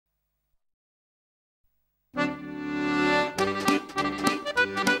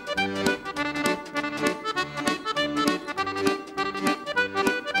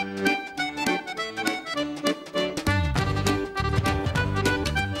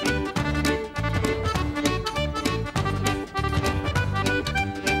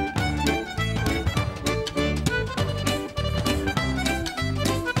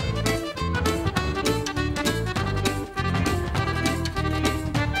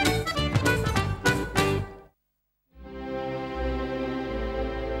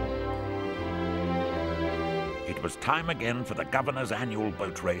It was time again for the governor's annual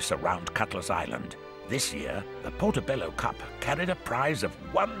boat race around Cutlass Island. This year, the Portobello Cup carried a prize of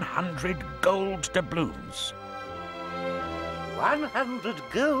 100 gold doubloons. 100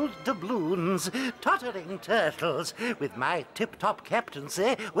 gold doubloons, tottering turtles. With my tip-top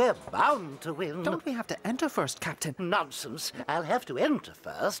captaincy, we're bound to win. Don't we have to enter first, Captain? Nonsense. I'll have to enter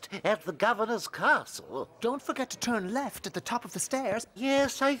first at the governor's castle. Don't forget to turn left at the top of the stairs.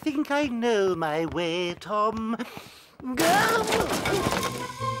 Yes, I think I know my way, Tom. Go!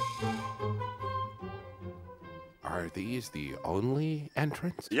 Are these the only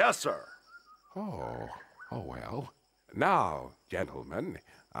entrants? Yes, sir. Oh well. Now, gentlemen,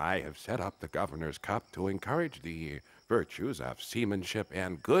 I have set up the Governor's Cup to encourage the virtues of seamanship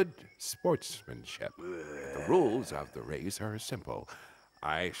and good sportsmanship. The rules of the race are simple.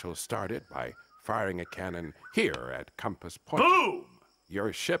 I shall start it by firing a cannon here at Compass Point. Boom!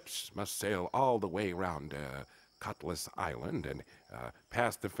 Your ships must sail all the way around Cutlass Island and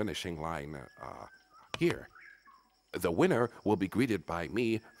past the finishing line here. The winner will be greeted by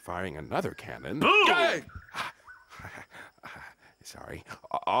me firing another cannon. Boom! Sorry.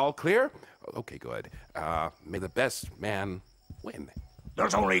 All clear? Okay, good. May the best man win.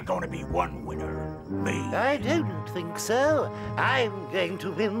 There's only going to be one winner, me. I don't think so. I'm going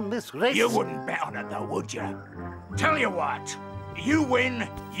to win this race. You wouldn't bet on it, though, would you? Tell you what, you win,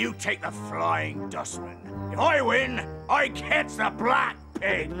 you take the Flying Dustman. If I win, I catch the Black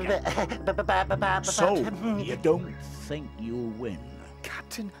Pig. So, you don't think you'll win?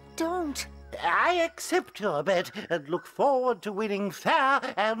 Captain, don't. I accept your bet and look forward to winning fair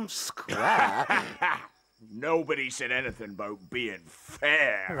and square. Nobody said anything about being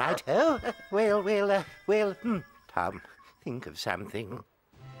fair. Righto. Well, Tom, think of something.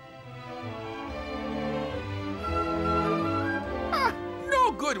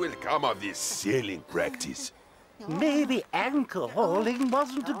 No good will come of this sailing practice. Maybe anchor hauling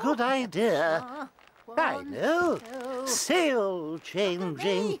wasn't a good idea. I know. Sail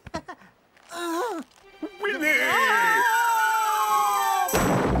changing.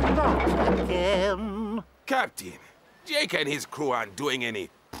 Not again. Captain, Jake and his crew aren't doing any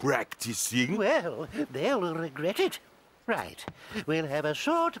practicing. Well, they'll regret it. Right. We'll have a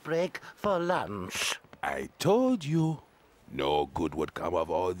short break for lunch. I told you, no good would come of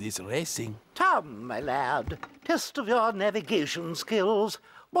all this racing. Tom, my lad, test of your navigation skills.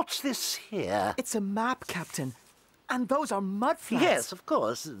 What's this here? It's a map, Captain. And those are mud flats. Yes, of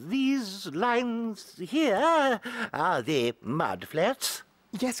course. These lines here are the mud flats.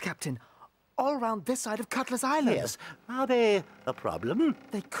 Yes, Captain. All around this side of Cutlass Island. Yes. Are they a problem?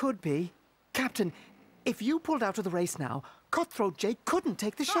 They could be. Captain, if you pulled out of the race now, Cutthroat Jake couldn't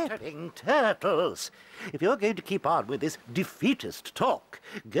take the ship. Tottering turtles! If you're going to keep on with this defeatist talk,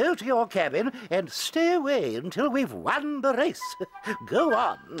 go to your cabin and stay away until we've won the race. Go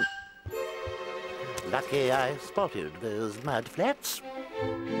on. Lucky I spotted those mud flats.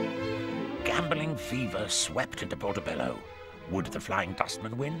 Gambling fever swept into Portobello. Would the Flying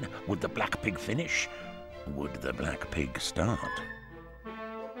Dustman win? Would the Black Pig finish? Would the Black Pig start?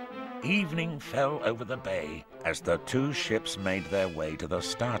 Evening fell over the bay as the two ships made their way to the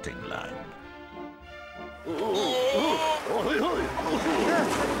starting line.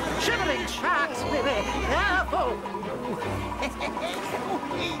 Shivering sharks, Billy! Careful!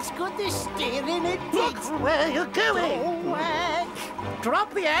 It's got the steering it. Look where you're going!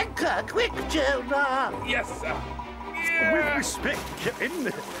 Drop the anchor, quick, Jonah! Yes, sir. With respect,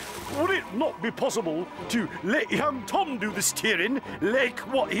 Captain, would it not be possible to let young Tom do the steering like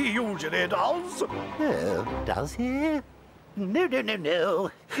what he usually does? Oh, does he?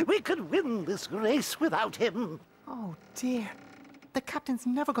 No. We could win this race without him. Oh, dear. The captain's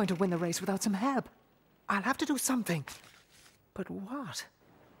never going to win the race without some help. I'll have to do something. But what?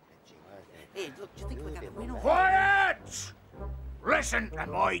 Hey, look, do you think we're gonna win? Quiet! Listen to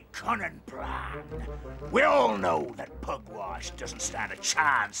my cunning plan. We all know that Pugwash doesn't stand a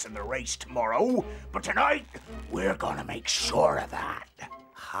chance in the race tomorrow, but tonight we're gonna make sure of that.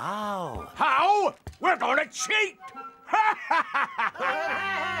 How? How? We're gonna cheat!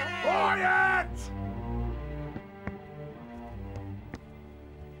 Quiet!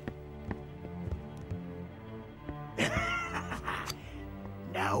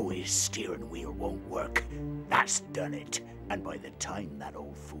 Now his steering wheel won't work. That's done it. And by the time that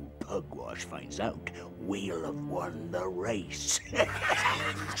old fool Pugwash finds out, we'll have won the race.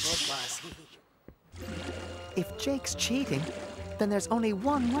 If Jake's cheating, then there's only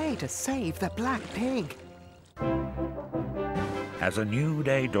one way to save the Black Pig. As a new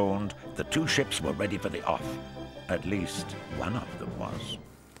day dawned, the two ships were ready for the off. At least one of them was.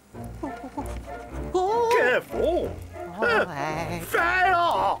 careful. Alec.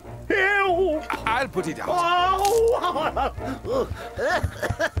 Fire! Help! I'll put it out. Oh!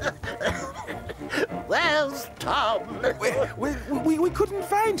 Where's Tom? We couldn't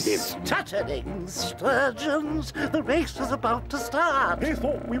find him. Stuttering sturgeons. The race is about to start. I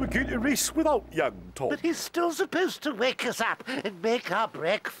thought we were going to race without young Tom. But he's still supposed to wake us up and make our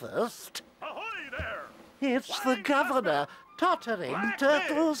breakfast. Ahoy there! It's the governor. Tottering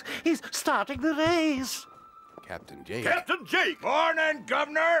turtles. He's starting the race. Captain Jake. Captain Jake! Morning,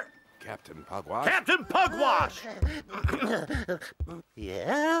 Governor! Captain Pugwash. Captain Pugwash!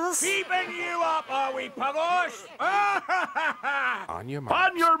 Yes? Keeping you up, are we, Pugwash? On your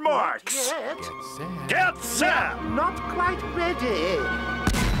mark. On your marks! Yet. Get set. Get set! Not quite ready.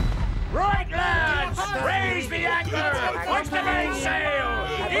 Right, lads! Raise the anchor! Hoist the mainsail!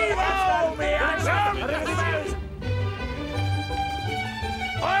 Heave-ho, me handsome!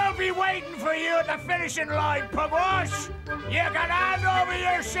 I'll be waiting for you at the finishing line, Pugwash! You can hand over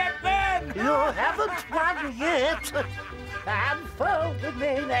your ship then! You haven't won yet. Unfold the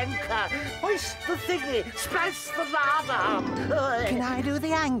main anchor. Hoist the thingy. Splice the larboard arm. Can I do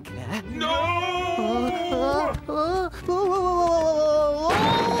the anchor? No!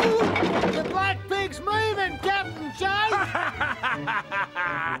 The Black Pig's moving, Captain Jake!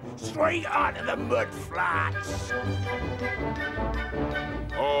 Straight onto the mud flats!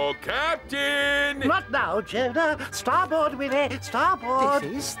 Oh, Captain! Not now, Jonah. Starboard, Willie. Starboard.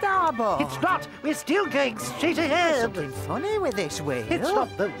 This is starboard. It's not. We're still going straight ahead. Something funny with this wheel. It's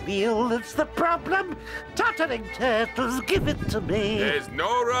not the wheel that's the problem. Tottering turtles, give it to me. There's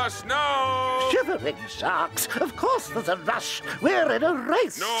no rush now. Shivering sharks. Of course there's a rush. We're in a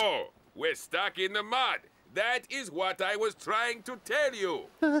race. No, we're stuck in the mud. That is what I was trying to tell you.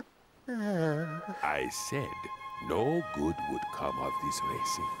 I said no good would come of this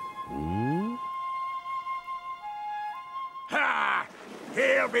racing. Ha!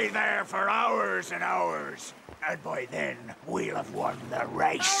 He'll be there for hours and hours. And by then, we'll have won the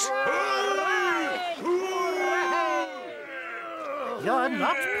race. You're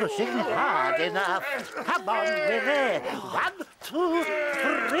not pushing hard enough. Come on, Willie. 1, 2,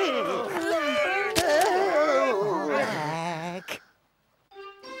 3. Alec.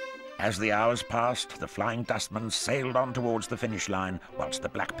 As the hours passed, the Flying Dustman sailed on towards the finish line, whilst the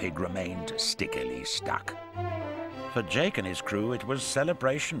Black Pig remained stickily stuck. For Jake and his crew, it was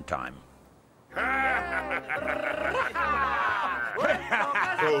celebration time.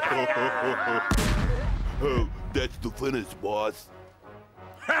 Oh, that's the finish, boss.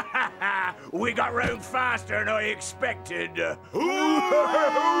 We got round faster than I expected.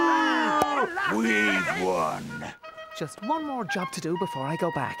 We've won. Just one more job to do before I go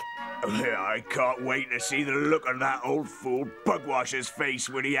back. I can't wait to see the look on that old fool Pugwash's face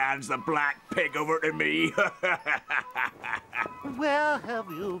when he hands the Black Pig over to me. Where have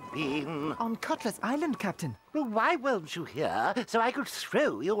you been? On Cutlass Island, Captain. Well, why weren't you here so I could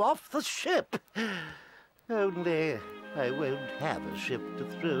throw you off the ship? Only I won't have a ship to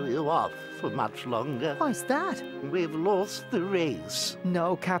throw you off for much longer. Why's that? We've lost the race.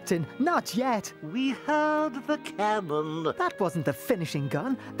 No, Captain, not yet. We heard the cannon. That wasn't the finishing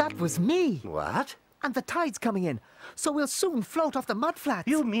gun. That was me. What? And the tide's coming in, so we'll soon float off the mudflats.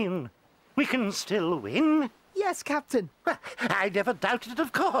 You mean we can still win? Yes, Captain. I never doubted it,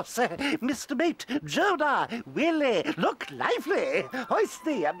 of course. Mr. Mate, Jonah, Willie, look lively. Hoist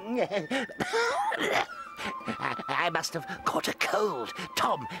the... I must have caught a cold.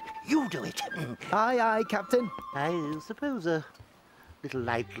 Tom, you do it. Aye, aye, Captain. I suppose a little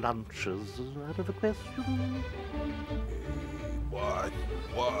light lunch is out of the question. What?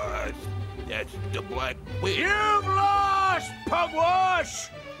 That's the Black Pig. You've lost, Pugwash!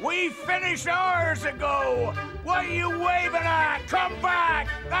 We finished hours ago! What are you waving at? Come back!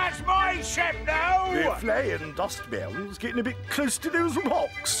 That's my ship now! The flying dust mound's getting a bit close to those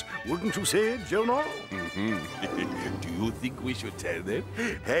rocks. Wouldn't you say, Jonah? Do you think we should tell them?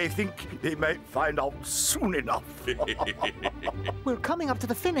 I think they might find out soon enough. We're coming up to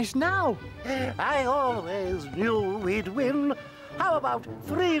the finish now. I always knew we'd win. How about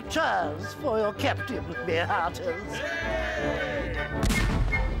 3 cheers for your captain, me hearters?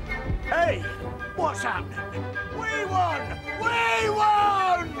 Hey, what's happening? We won! We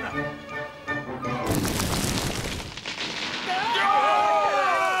won!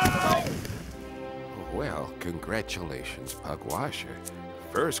 Well, congratulations, Pugwash.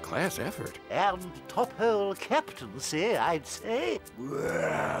 First-class effort. And top-hole captaincy, I'd say.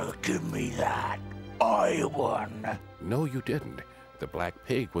 Well, give me that. I won. No, you didn't. The Black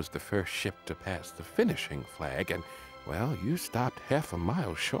Pig was the first ship to pass the finishing flag, and Well, you stopped half a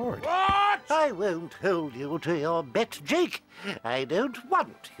mile short. What? I won't hold you to your bet, Jake. I don't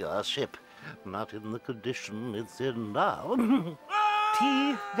want your ship. Not in the condition it's in now.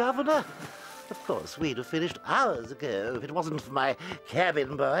 Tea, Governor? Of course, we'd have finished hours ago if it wasn't for my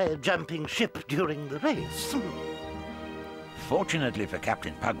cabin boy jumping ship during the race. Fortunately for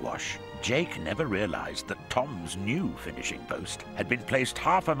Captain Pugwash, Jake never realized that Tom's new finishing post had been placed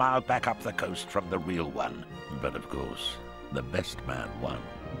half a mile back up the coast from the real one. But of course, the best man won.